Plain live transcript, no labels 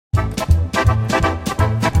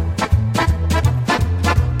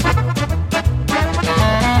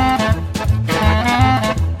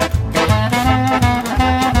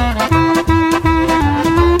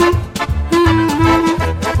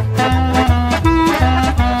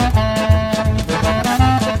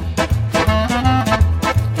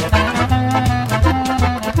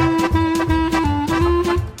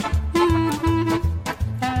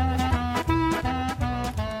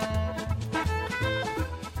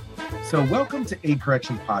So, welcome to A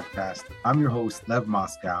Correction Podcast. I'm your host, Lev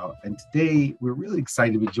Moscow, and today we're really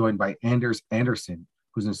excited to be joined by Anders Andersson,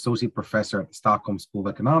 who's an associate professor at the Stockholm School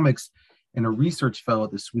of Economics and a research fellow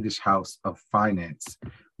at the Swedish House of Finance.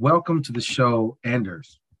 Welcome to the show,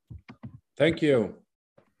 Anders. Thank you.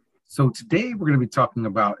 So today we're going to be talking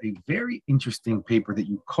about a very interesting paper that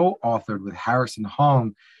you co-authored with Harrison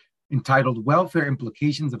Hong entitled Welfare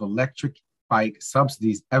Implications of Electric Bike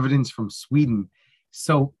Subsidies, Evidence from Sweden.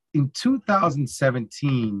 So in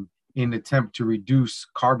 2017, in an attempt to reduce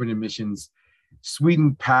carbon emissions,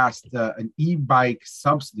 Sweden passed an e-bike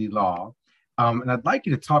subsidy law. And I'd like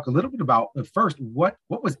you to talk a little bit about, first, what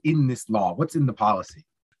was in this law? What's in the policy?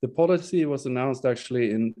 The policy was announced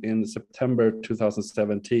actually in September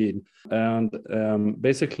 2017. And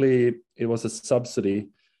basically, it was a subsidy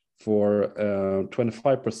for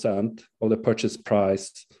 25% of the purchase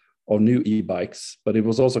price of new e-bikes, but it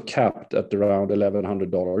was also capped at around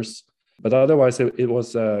 $1,100. But otherwise, it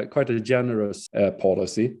was quite a generous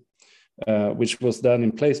policy, which was then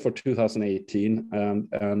in place for 2018.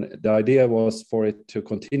 And the idea was for it to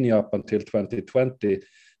continue up until 2020,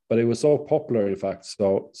 but it was so popular, in fact,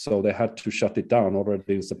 so they had to shut it down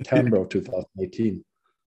already in September of 2018.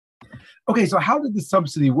 Okay, so how did the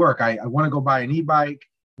subsidy work? I want to go buy an e-bike.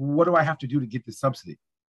 What do I have to do to get the subsidy?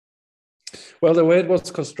 Well, the way it was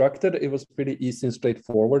constructed, it was pretty easy and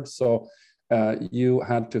straightforward. So you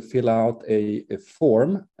had to fill out a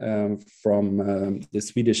form from the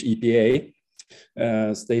Swedish EPA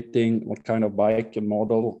stating what kind of bike and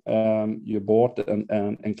model you bought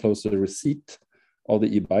and enclose a receipt of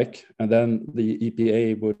the e-bike. And then the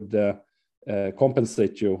EPA would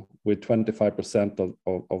compensate you with 25%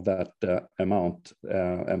 of that amount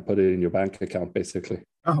and put it in your bank account, basically.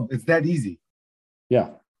 Oh, it's that easy.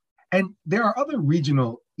 Yeah. And there are other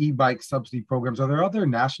regional e-bike subsidy programs. Are there other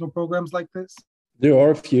national programs like this? There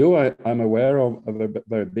are a few. I'm aware of a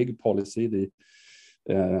very big policy.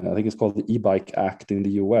 I think it's called the E-Bike Act in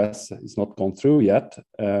the US. It's not gone through yet,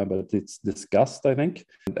 but it's discussed, I think.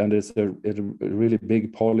 And there's a really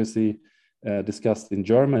big policy discussed in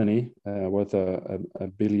Germany worth a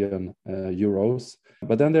billion euros.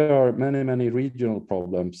 But then there are many regional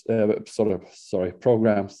programs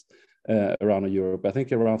around Europe. I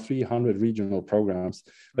think around 300 regional programs.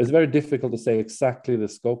 But it's very difficult to say exactly the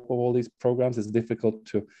scope of all these programs. It's difficult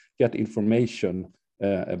to get information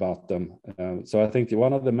about them. So I think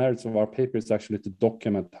one of the merits of our paper is actually to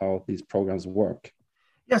document how these programs work.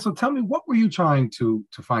 Yeah, so tell me, what were you trying to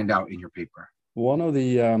find out in your paper? One of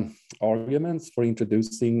the arguments for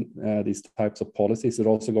introducing these types of policies, it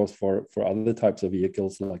also goes for other types of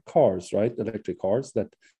vehicles like cars, right? Electric cars,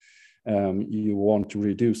 that you want to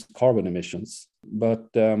reduce carbon emissions. But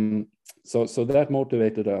so that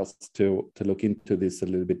motivated us to look into this a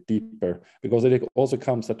little bit deeper, because it also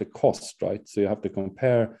comes at a cost, right? So you have to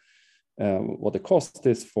compare what the cost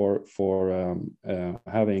is for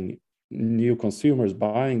having new consumers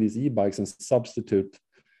buying these e-bikes and substitute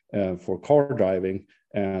for car driving,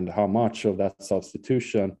 and how much of that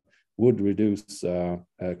substitution would reduce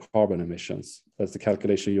carbon emissions. That's the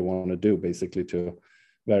calculation you want to do, basically, to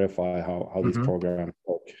verify how these programs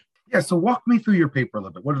work. Yeah, so walk me through your paper a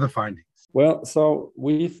little bit. What are the findings? Well, so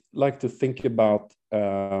we like to think about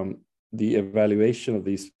the evaluation of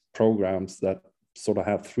these programs that sort of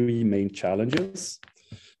have three main challenges.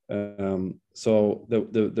 So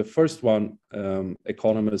the first one,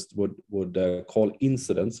 economists would call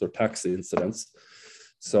incidents or tax incidents.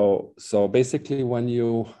 So basically, when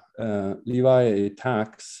you levy a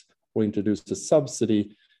tax or introduce a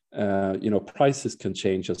subsidy, prices can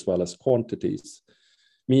change as well as quantities,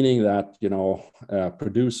 meaning that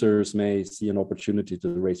producers may see an opportunity to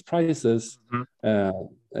raise prices,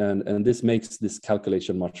 and this makes this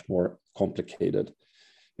calculation much more complicated.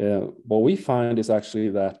 What we find is actually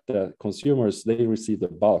that consumers, they receive the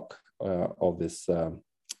bulk of this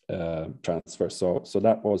transfer. So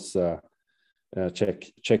that was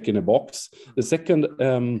check in a box. The second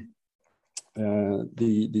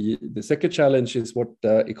the second challenge is what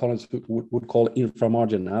economists would call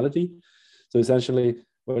inframarginality. So essentially,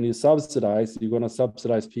 when you subsidize, you're going to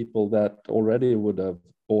subsidize people that already would have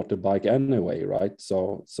bought a bike anyway, right?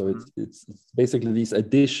 So it's basically these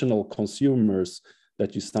additional consumers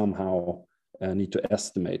that you somehow need to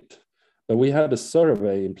estimate. But we had a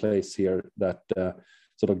survey in place here that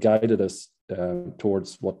sort of guided us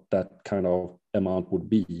towards what that kind of amount would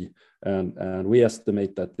be. And we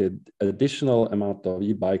estimate that the additional amount of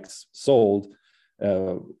e-bikes sold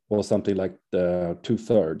was something like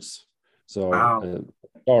 2/3. So Wow. a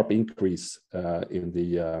sharp increase in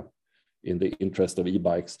the interest of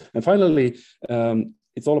e-bikes. And finally,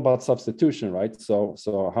 it's all about substitution, right? So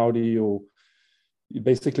how do you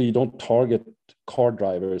basically, you don't target car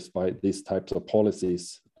drivers by these types of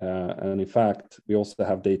policies. And in fact, we also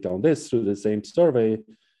have data on this through the same survey.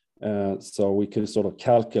 So we can sort of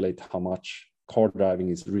calculate how much car driving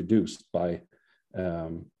is reduced by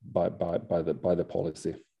the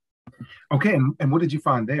policy. Okay, and what did you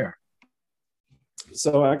find there?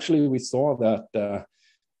 So actually, we saw that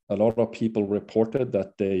a lot of people reported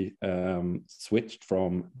that they switched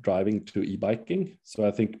from driving to e-biking. So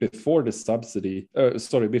I think before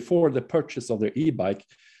the before the purchase of their e-bike,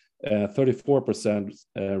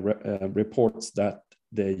 34% reports that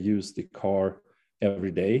they use the car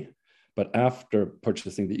every day. But after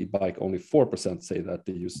purchasing the e-bike, only 4% say that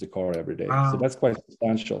they use the car every day. So that's quite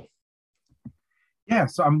substantial. Yeah,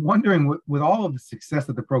 so I'm wondering, with all of the success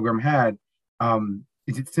that the program had,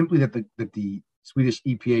 is it simply that the Swedish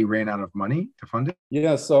EPA ran out of money to fund it?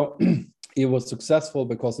 Yeah, so it was successful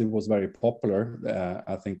because it was very popular.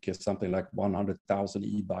 I think something like 100,000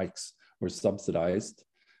 e-bikes were subsidized.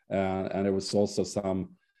 And there was also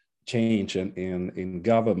some change in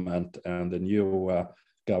government, and the new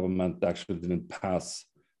government actually didn't pass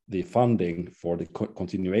the funding for the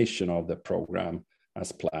continuation of the program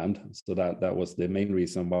as planned. So that was the main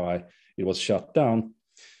reason why it was shut down.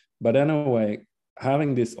 But anyway,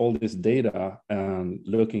 having all this data and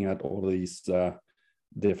looking at all these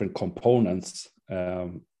different components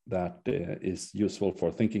that is useful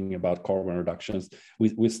for thinking about carbon reductions,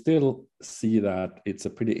 we still see that it's a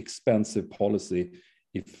pretty expensive policy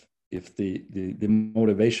if the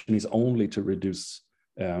motivation is only to reduce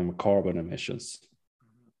carbon emissions.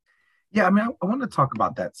 Yeah, I mean, I want to talk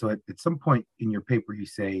about that. So at some point in your paper, you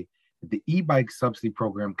say that the e-bike subsidy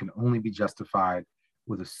program can only be justified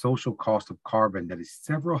with a social cost of carbon that is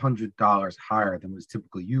several $100s higher than was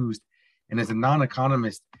typically used. And as a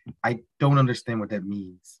non-economist, I don't understand what that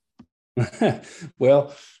means.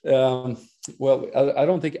 Well, I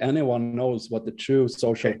don't think anyone knows what the true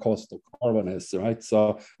social cost of carbon is, right?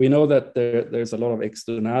 So we know that there's a lot of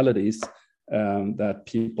externalities that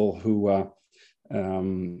people who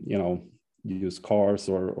use cars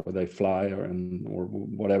or they fly or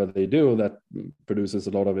whatever they do that produces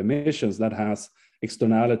a lot of emissions, that has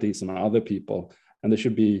externalities on other people, and there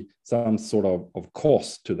should be some sort of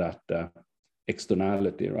cost to that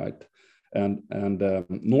externality, right? And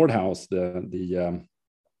Nordhaus, the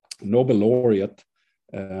Nobel laureate,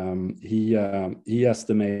 he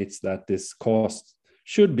estimates that this cost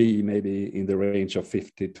should be maybe in the range of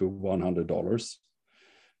 $50 to $100.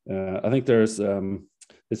 I think there's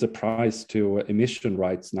a price to emission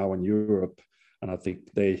rights now in Europe, and I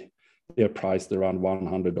think they're priced around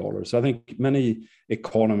 $100. So I think many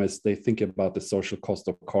economists, they think about the social cost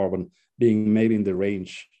of carbon being maybe in the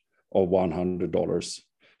range of $100.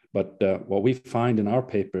 But what we find in our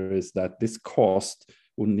paper is that this cost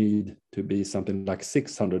would need to be something like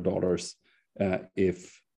 $600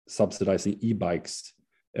 if subsidizing e-bikes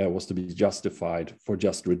was to be justified for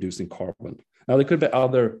just reducing carbon. Now, there could be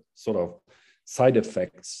other sort of side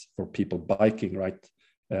effects for people biking, right?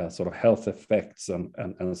 Sort of health effects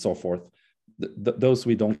and so forth. Those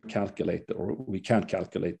we don't calculate, or we can't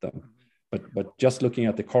calculate them. But just looking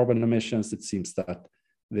at the carbon emissions, it seems that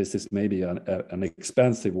this is maybe an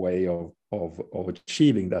expensive way of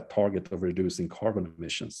achieving that target of reducing carbon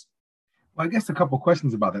emissions. Well, I guess a couple of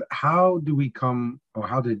questions about that. How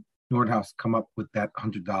did Nordhaus come up with that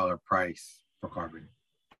 $100 price for carbon?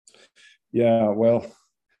 Yeah, well,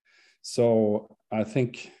 so I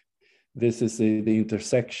think this is the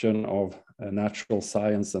intersection of natural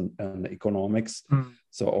science and economics. Mm.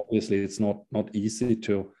 So obviously it's not easy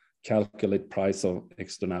to calculate price of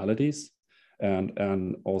externalities.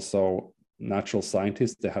 And also natural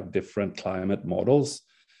scientists, they have different climate models.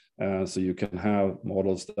 So you can have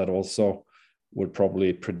models that also would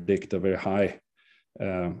probably predict a very high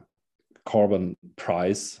carbon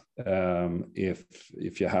price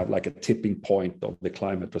if you have like a tipping point of the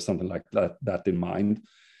climate or something like that in mind.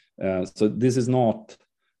 So this is not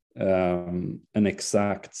an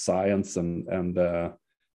exact science and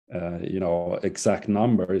exact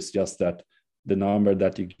number. It's just that the number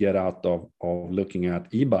that you get out of looking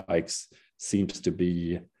at e-bikes seems to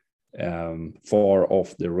be far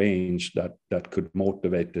off the range that could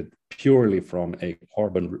motivate it purely from a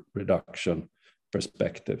carbon reduction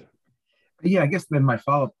perspective. Yeah, I guess then my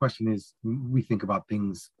follow-up question is, we think about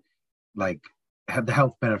things like have the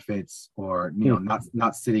health benefits, or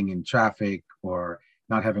not sitting in traffic, or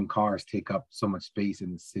not having cars take up so much space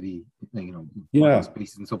in the city,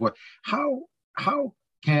 spaces and so forth. How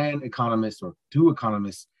can economists, or do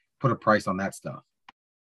economists, put a price on that stuff?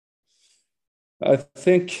 I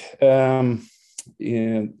think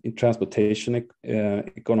in transportation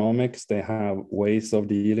economics, they have ways of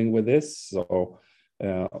dealing with this. So,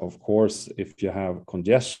 of course, if you have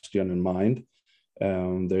congestion in mind,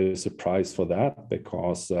 there is a price for that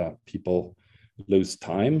because people lose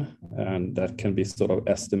time, and that can be sort of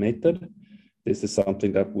estimated. This is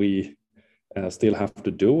something that we still have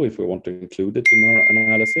to do if we want to include it in our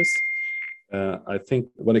analysis. I think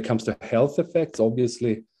when it comes to health effects,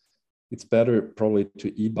 obviously, it's better probably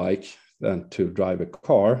to e-bike than to drive a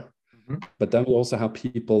car. Mm-hmm. But then we also have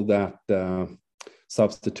people that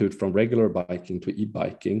substitute from regular biking to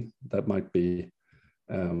e-biking. That might be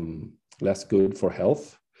less good for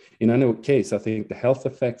health. In any case, I think the health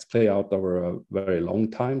effects play out over a very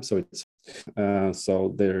long time. So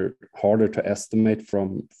so they're harder to estimate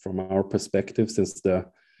from our perspective, since the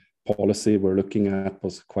policy we're looking at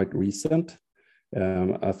was quite recent.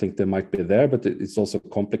 I think they might be there, but it's also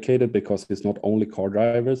complicated because it's not only car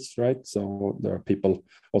drivers, right? So there are people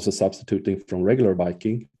also substituting from regular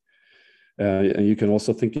biking. And you can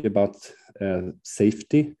also think about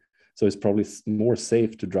safety. So it's probably more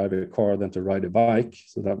safe to drive a car than to ride a bike.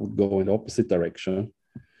 So that would go in the opposite direction.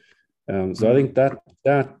 So I think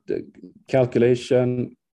that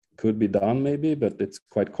calculation could be done maybe, but it's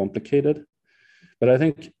quite complicated. But I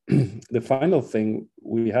think the final thing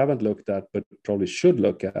we haven't looked at, but probably should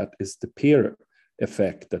look at, is the peer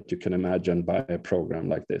effect that you can imagine by a program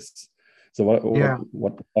like this. So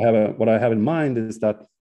what I have in mind is that,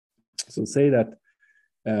 so say that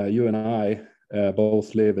you and I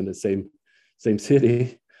both live in the same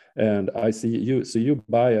city, and I see you. So you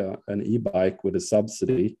buy an e-bike with a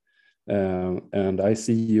subsidy, and I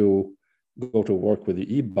see you go to work with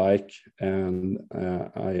the e-bike, and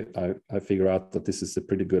I figure out that this is a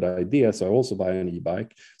pretty good idea, so I also buy an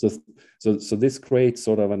e-bike. So this creates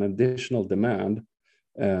sort of an additional demand,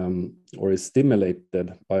 or is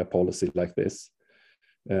stimulated by a policy like this,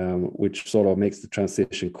 which sort of makes the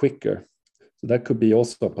transition quicker. So that could be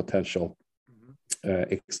also a potential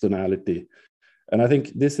externality. And I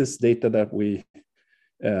think this is data that we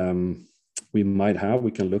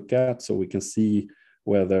we can look at, so we can see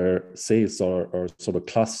whether sales are sort of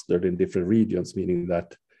clustered in different regions, meaning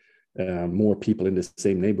that more people in the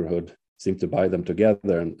same neighborhood seem to buy them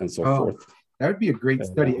together and so forth. That would be a great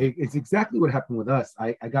study. It's exactly what happened with us.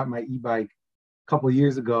 I got my e-bike a couple of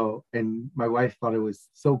years ago, and my wife thought it was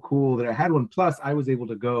so cool that I had one. Plus, I was able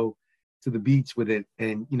to go to the beach with it,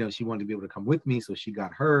 and she wanted to be able to come with me, so she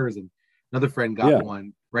got hers, and another friend got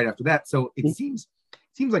one right after that. So it seems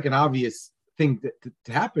like an obvious thing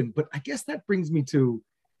to happen, but I guess that brings me to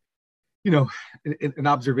an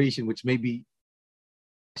observation which maybe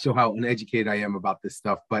show how uneducated I am about this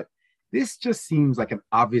stuff, but this just seems like an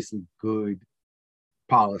obviously good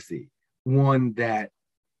policy, one that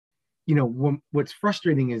what's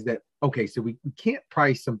frustrating is that, okay, so we can't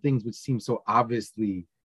price some things which seem so obviously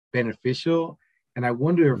beneficial, and I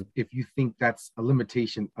wonder if you think that's a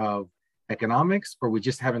limitation of economics, or we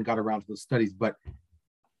just haven't got around to those studies. But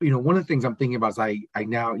one of the things I'm thinking about is I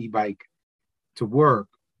now e-bike to work,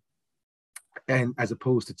 and as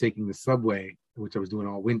opposed to taking the subway, which I was doing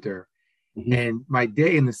all winter. Mm-hmm. And my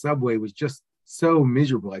day in the subway was just so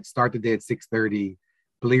miserable. I'd start the day at 6:30,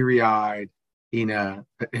 bleary-eyed, in an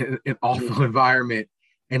awful environment,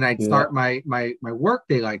 and I'd start my work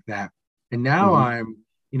day like that. And now I'm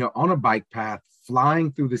on a bike path,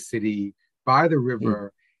 flying through the city by the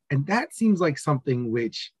river, and that seems like something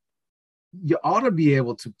which you ought to be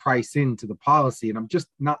able to price into the policy. And I'm just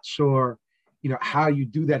not sure how you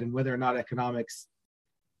do that, and whether or not economics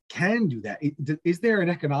can do that. Is there an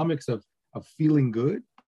economics of feeling good?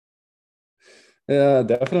 Yeah,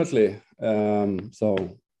 definitely.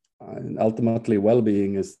 So ultimately,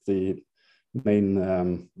 well-being is the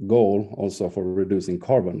main goal also for reducing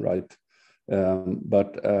carbon, right?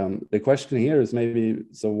 But the question here is maybe,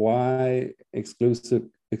 so why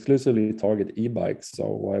exclusively target e-bikes? So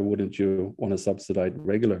why wouldn't you want to subsidize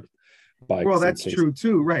regular bikes? Well, that's true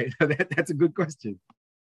too, right? That's a good question.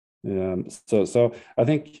 So I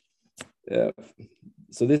think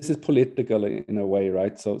so this is political in a way,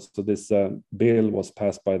 right? So this bill was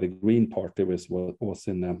passed by the Green Party, which was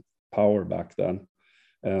in power back then.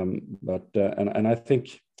 But I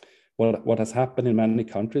think what has happened in many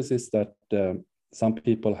countries is that some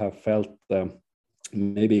people have felt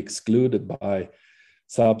maybe excluded by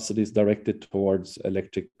subsidies directed towards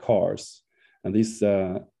electric cars, and these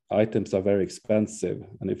items are very expensive.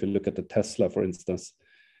 And if you look at the Tesla, for instance,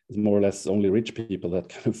 it's more or less only rich people that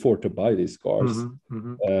can afford to buy these cars.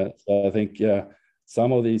 So I think,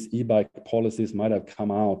 some of these e-bike policies might have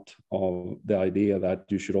come out of the idea that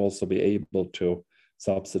you should also be able to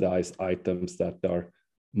subsidize items that are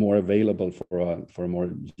more available for a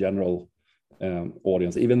more general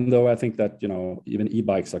audience. Even though I think that even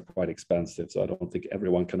e-bikes are quite expensive, so I don't think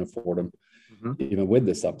everyone can afford them, even with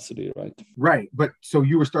the subsidy, right? Right, but so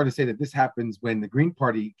you were starting to say that this happens when the Green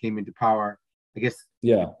Party came into power. I guess,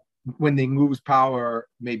 yeah, when they lose power,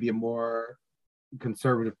 maybe a more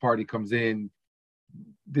conservative party comes in,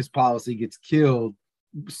 this policy gets killed.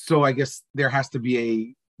 So I guess there has to be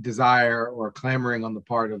a desire or clamoring on the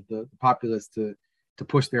part of the populace to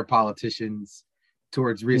push their politicians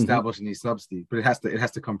towards reestablishing these subsidies, but it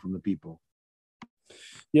has to come from the people.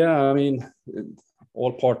 Yeah, I mean,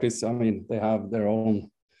 all parties, I mean, they have their own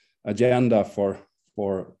agenda for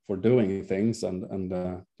doing things,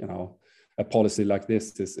 and a policy like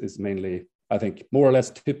this is mainly, I think, more or less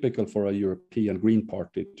typical for a European Green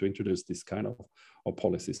Party to introduce this kind of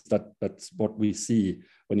policies. That's what we see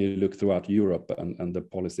when you look throughout Europe and the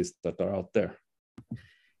policies that are out there.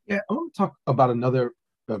 Yeah, I want to talk about another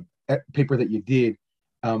paper that you did.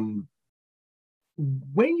 When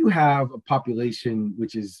you have a population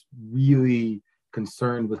which is really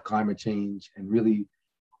concerned with climate change and really,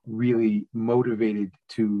 really motivated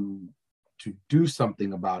to do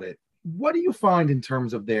something about it, what do you find in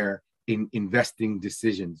terms of their investing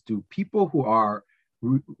decisions? Do people who are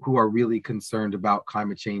really concerned about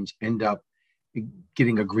climate change end up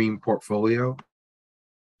getting a green portfolio?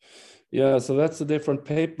 Yeah, so that's a different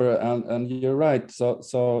paper, and you're right.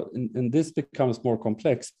 So and this becomes more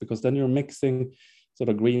complex because then you're mixing sort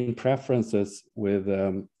of green preferences with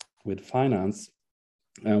finance,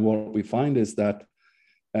 and what we find is that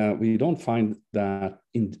we don't find that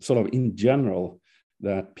in general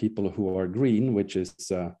that people who are green, which is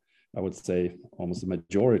I would say almost a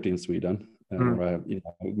majority in Sweden, or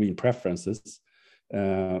green preferences,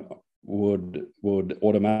 would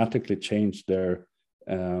automatically change their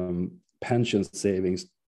pension savings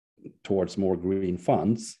towards more green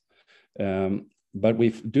funds. But we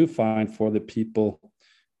do find for the people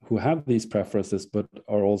who have these preferences but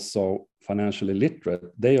are also financially literate,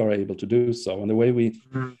 they are able to do so. And the way we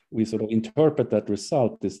sort of interpret that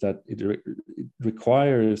result is that it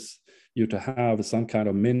requires you to have some kind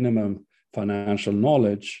of minimum financial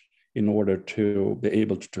knowledge in order to be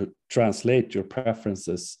able to translate your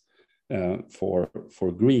preferences for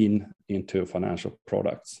green into financial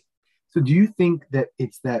products. So do you think that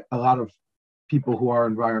it's that a lot of people who are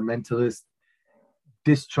environmentalists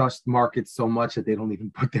distrust markets so much that they don't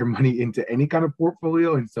even put their money into any kind of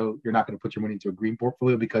portfolio? And so you're not going to put your money into a green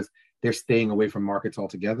portfolio because they're staying away from markets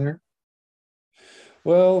altogether?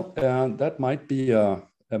 Well, that might be a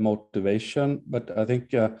motivation, but I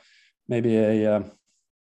think maybe an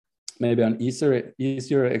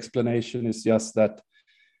easier explanation is just that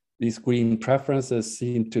these green preferences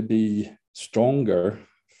seem to be stronger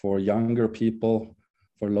for younger people,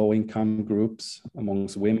 for low-income groups,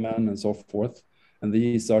 amongst women, and so forth. And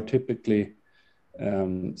these are typically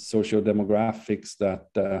socio-demographics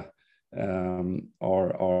that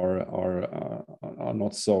are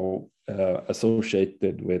not so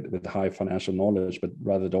associated with high financial knowledge, but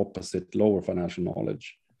rather the opposite, lower financial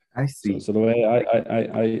knowledge. I see. So the way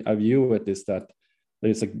I view it is that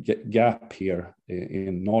there is a gap here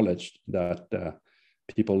in knowledge that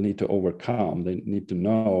people need to overcome. They need to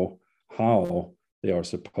know how they are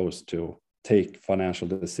supposed to take financial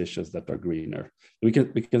decisions that are greener. We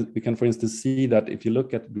can, for instance, see that if you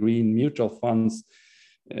look at green mutual funds,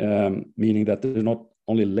 meaning that they're not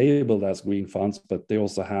only labeled as green funds, but they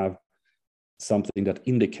also have something that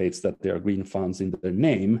indicates that they are green funds in their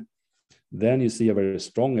name, then you see a very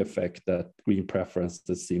strong effect that green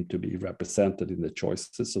preferences seem to be represented in the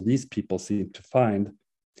choices. So these people seem to find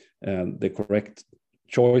the correct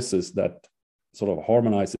choices that sort of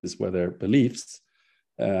harmonizes with their beliefs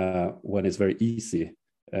when it's very easy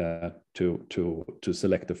to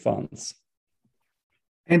select the funds.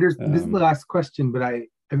 Anders, this is the last question, but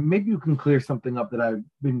maybe you can clear something up that I've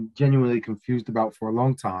been genuinely confused about for a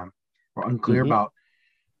long time, or unclear about.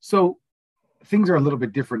 So things are a little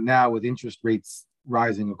bit different now with interest rates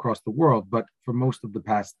rising across the world, but for most of the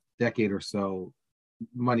past decade or so,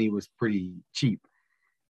 money was pretty cheap.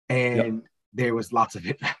 And there was lots of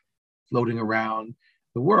it floating around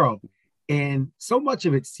the world. And so much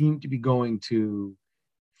of it seemed to be going to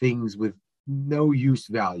things with no use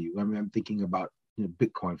value. I mean, I'm thinking about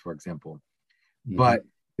Bitcoin, for example. But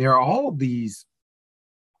there are all of these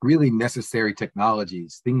really necessary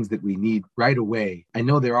technologies, things that we need right away. I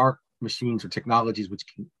know there are machines or technologies which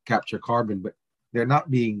can capture carbon, but they're not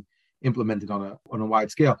being implemented on a wide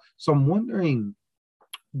scale. So I'm wondering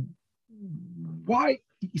why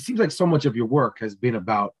it seems like so much of your work has been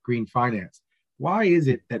about green finance. Why is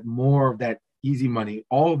it that more of that easy money,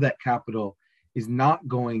 all of that capital is not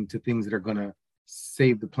going to things that are going to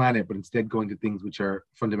save the planet, but instead going to things which are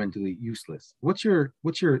fundamentally useless. What's your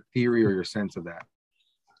theory or your sense of that?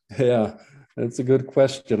 Yeah, that's a good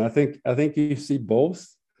question. I think you see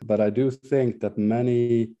both, but I do think that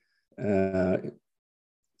many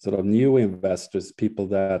sort of new investors, people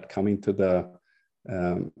that come into the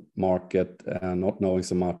market and not knowing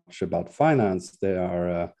so much about finance, they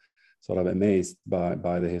are sort of amazed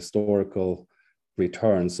by the historical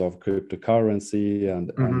returns of cryptocurrency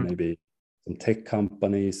and maybe some tech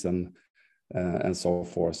companies and so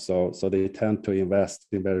forth. So they tend to invest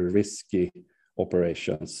in very risky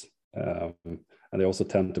operations, and they also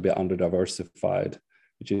tend to be under diversified,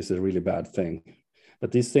 which is a really bad thing.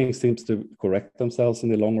 But these things seems to correct themselves in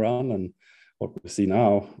the long run, and what we see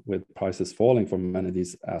now with prices falling for many of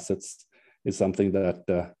these assets is something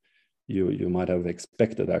that you might have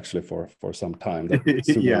expected actually for some time. That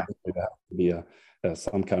Yeah. there has to be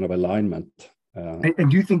some kind of alignment. And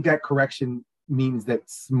do you think that correction means that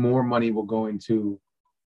more money will go into?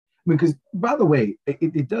 I mean, because by the way,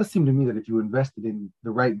 it does seem to me that if you invested in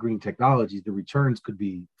the right green technologies, the returns could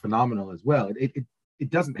be phenomenal as well. It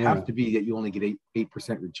doesn't have to be that you only get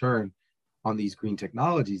 8% return on these green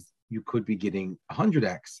technologies. You could be getting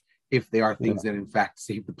 100x if they are things that in fact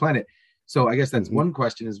save the planet. So I guess that's one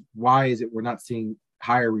question: is why is it we're not seeing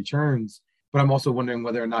higher returns? But I'm also wondering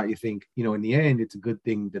whether or not you think, in the end, it's a good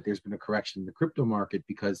thing that there's been a correction in the crypto market,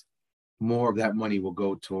 because more of that money will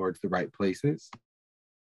go towards the right places.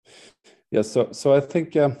 Yeah, so I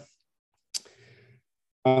think, I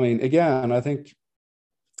mean, again, I think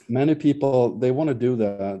many people, they want to do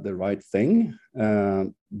the right thing,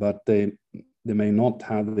 but they may not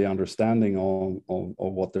have the understanding of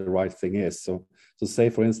what the right thing is. So say,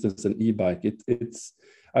 for instance, an e-bike. It's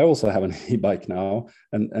I also have an e-bike now,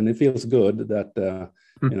 and it feels good that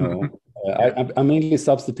I'm mainly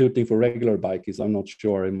substituting for regular bikes. I'm not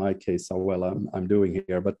sure in my case how well I'm doing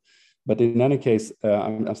here, but in any case,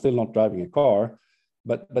 I'm still not driving a car.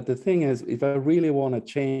 But the thing is, if I really want to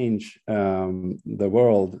change the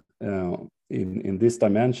world in this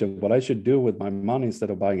dimension, what I should do with my money instead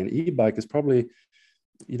of buying an e-bike is probably,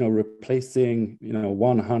 replacing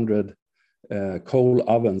 100 coal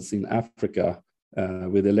ovens in Africa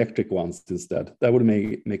with electric ones instead. That would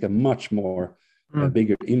make a much more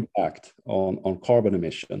bigger impact on carbon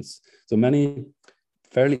emissions. So many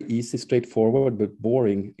fairly easy, straightforward, but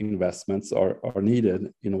boring investments are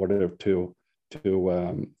needed in order to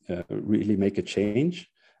really make a change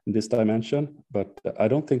in this dimension. But I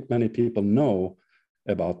don't think many people know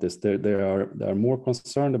about this. They are more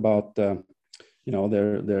concerned about their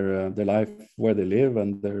life where they live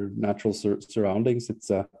and their natural surroundings.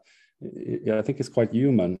 I think it's quite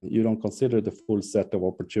human. You don't consider the full set of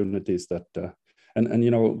opportunities that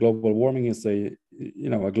and global warming is a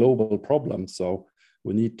global problem. So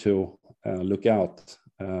we need to look out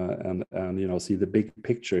and see the big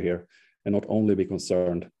picture here, and not only be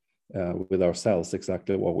concerned with ourselves,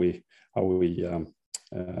 exactly how we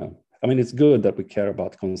I mean, it's good that we care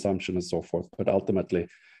about consumption and so forth, but ultimately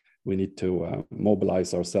we need to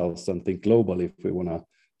mobilize ourselves and think globally if we want to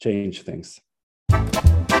change things.